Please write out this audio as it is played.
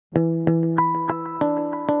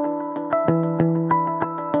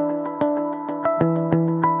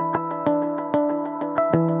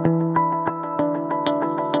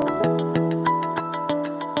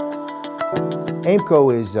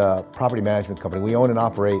AIMCO is a property management company. We own and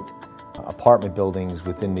operate apartment buildings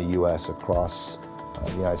within the U.S. across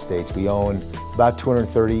the United States. We own about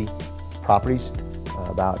 230 properties,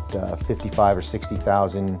 about 55 or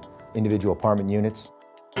 60,000 individual apartment units.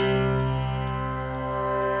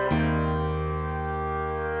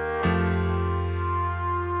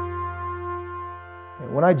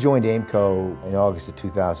 When I joined AIMCO in August of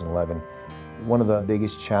 2011, one of the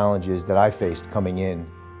biggest challenges that I faced coming in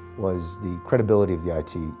was the credibility of the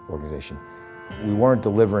IT organization. We weren't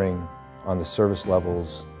delivering on the service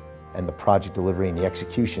levels and the project delivery and the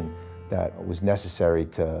execution that was necessary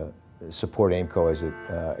to support AIMCO as it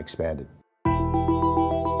expanded.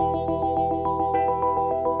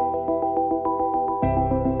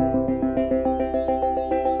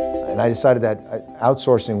 And I decided that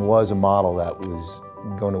outsourcing was a model that was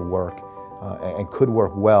going to work and could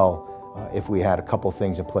work well if we had a couple of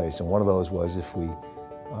things in place. And one of those was if we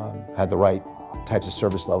had the right types of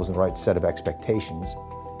service levels and the right set of expectations,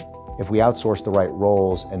 if we outsourced the right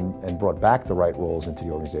roles and brought back the right roles into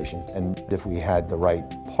the organization, and if we had the right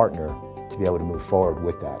partner to be able to move forward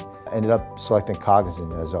with that. I ended up selecting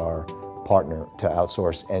Cognizant as our partner to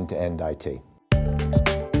outsource end-to-end IT.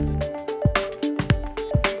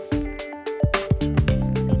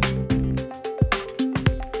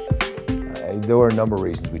 There were a number of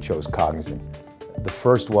reasons we chose Cognizant. The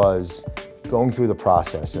first was going through the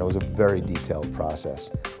process, and it was a very detailed process.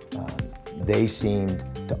 They seemed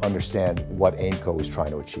to understand what AIMCO was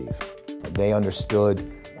trying to achieve. They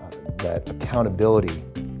understood that accountability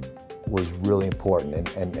was really important,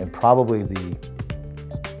 and probably the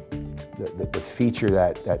feature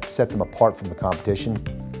that set them apart from the competition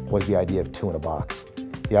was the idea of two in a box.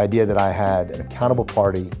 The idea that I had an accountable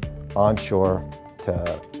party onshore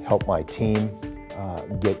to help my team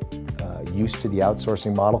get used to the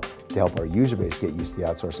outsourcing model, to help our user base get used to the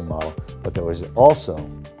outsourcing model, but there was also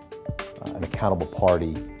an accountable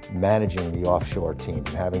party managing the offshore teams.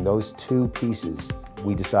 And having those two pieces,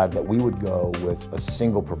 we decided that we would go with a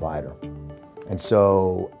single provider. And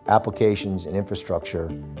so applications and infrastructure,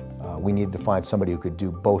 we needed to find somebody who could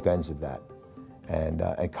do both ends of that. And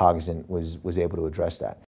Cognizant was able to address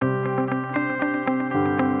that.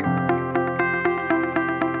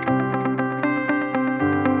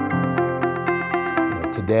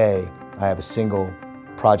 Today, I have a single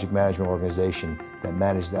project management organization that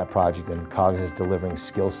manages that project, and Cognizant's delivering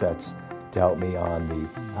skill sets to help me on the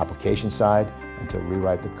application side and to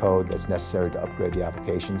rewrite the code that's necessary to upgrade the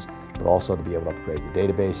applications, but also to be able to upgrade the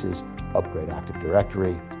databases, upgrade Active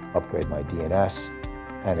Directory, upgrade my DNS.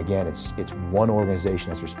 And again, it's one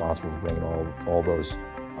organization that's responsible for bringing all those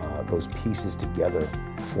pieces together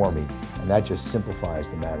for me. And that just simplifies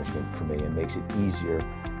the management for me and makes it easier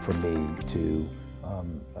for me to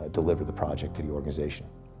deliver the project to the organization.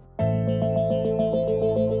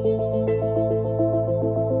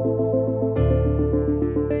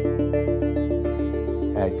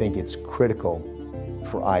 And I think it's critical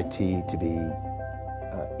for IT to be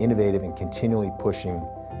innovative and continually pushing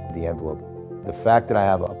the envelope. The fact that I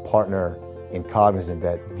have a partner in Cognizant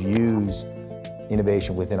that views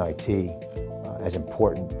innovation within IT as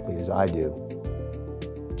importantly as I do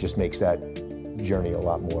just makes that journey a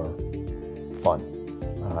lot more fun.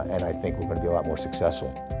 And I think we're going to be a lot more successful.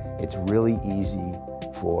 It's really easy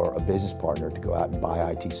for a business partner to go out and buy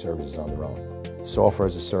IT services on their own. Software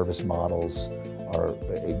as a service models are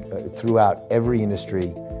throughout every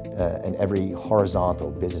industry and every horizontal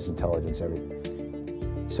business intelligence.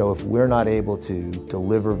 So if we're not able to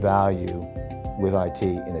deliver value with IT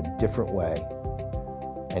in a different way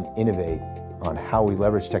and innovate on how we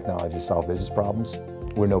leverage technology to solve business problems,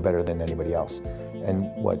 we're no better than anybody else.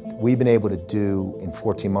 And what we've been able to do in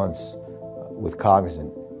 14 months with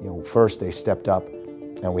Cognizant, first they stepped up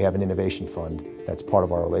and we have an innovation fund that's part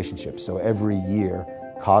of our relationship. So every year,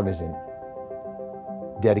 Cognizant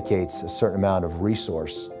dedicates a certain amount of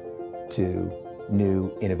resource to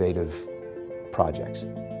new innovative projects.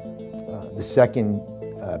 The second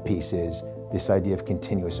piece is this idea of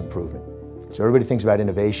continuous improvement. So everybody thinks about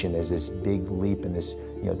innovation as this big leap in this,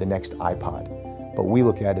 the next iPod. But we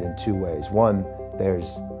look at it in two ways. One,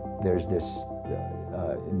 there's this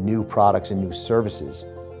new products and new services,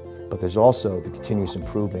 but there's also the continuous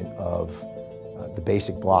improvement of the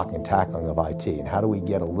basic blocking and tackling of IT, and how do we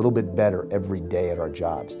get a little bit better every day at our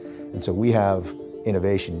jobs. And so we have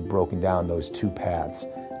innovation broken down those two paths,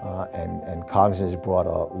 and Cognizant has brought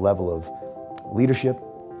a level of leadership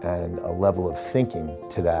and a level of thinking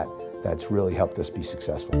to that that's really helped us be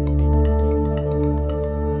successful.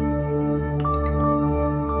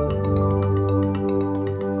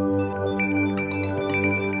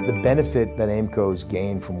 The benefit that AIMCO's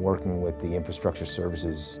gained from working with the infrastructure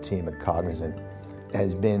services team at Cognizant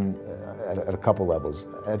has been at a couple levels.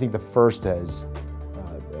 I think the first is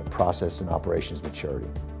process and operations maturity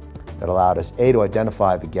that allowed us, A, to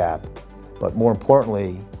identify the gap, but more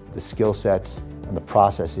importantly, the skill sets and the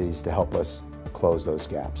processes to help us close those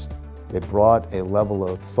gaps. It brought a level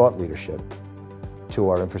of thought leadership to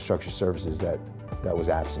our infrastructure services that was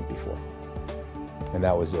absent before. And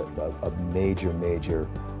that was a major, major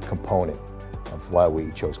component of why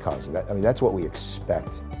we chose Cognizant. I mean, that's what we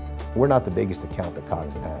expect. We're not the biggest account that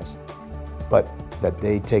Cognizant has, but that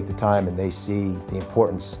they take the time and they see the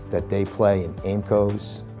importance that they play in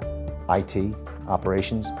AIMCO's IT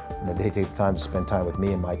operations, and that they take the time to spend time with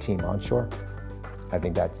me and my team onshore. I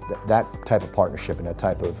think that type of partnership and that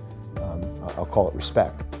type of, I'll call it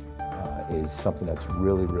respect, is something that's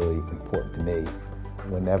really, really important to me.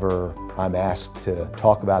 Whenever I'm asked to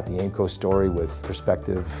talk about the AIMCO story with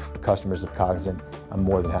prospective customers of Cognizant, I'm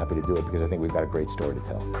more than happy to do it because I think we've got a great story to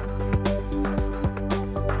tell.